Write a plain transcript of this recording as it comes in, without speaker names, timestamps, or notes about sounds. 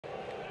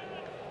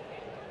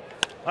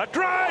A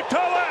drive to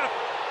left,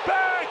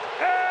 back,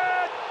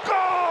 and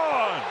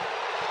gone!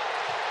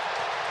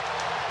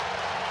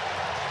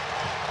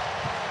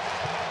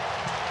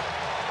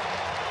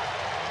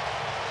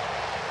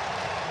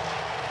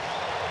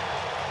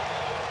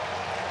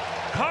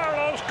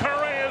 Carlos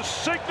Correa's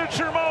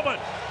signature moment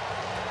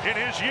in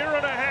his year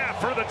and a half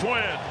for the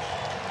Twins.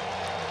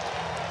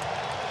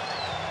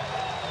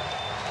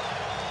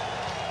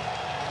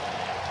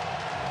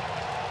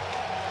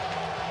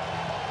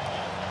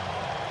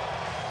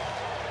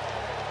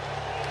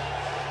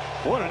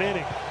 What an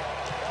inning.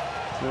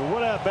 I mean,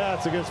 what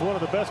at-bats against one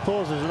of the best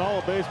closers in all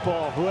of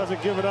baseball, who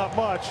hasn't given up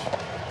much.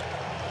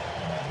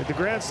 At the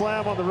grand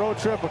slam on the road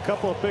trip, a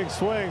couple of big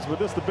swings, but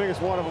this is the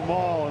biggest one of them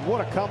all. And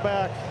what a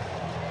comeback.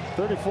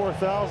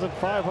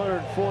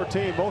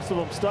 34,514. Most of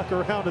them stuck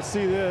around to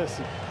see this.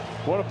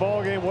 What a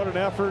ball game, what an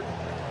effort.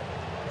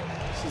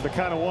 This is the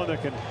kind of one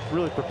that can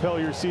really propel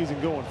your season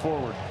going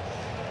forward.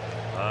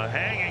 A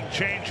hanging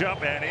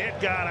changeup, and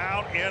it got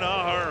out in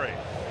a hurry.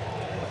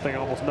 That thing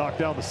almost knocked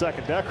down the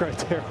second deck right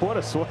there. What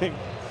a swing.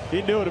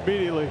 He knew it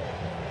immediately.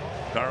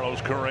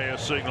 Carlos Correa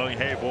signaling,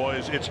 hey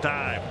boys, it's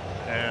time.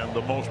 And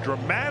the most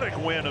dramatic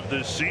win of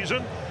this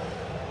season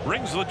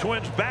brings the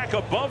Twins back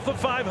above the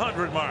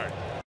 500 mark.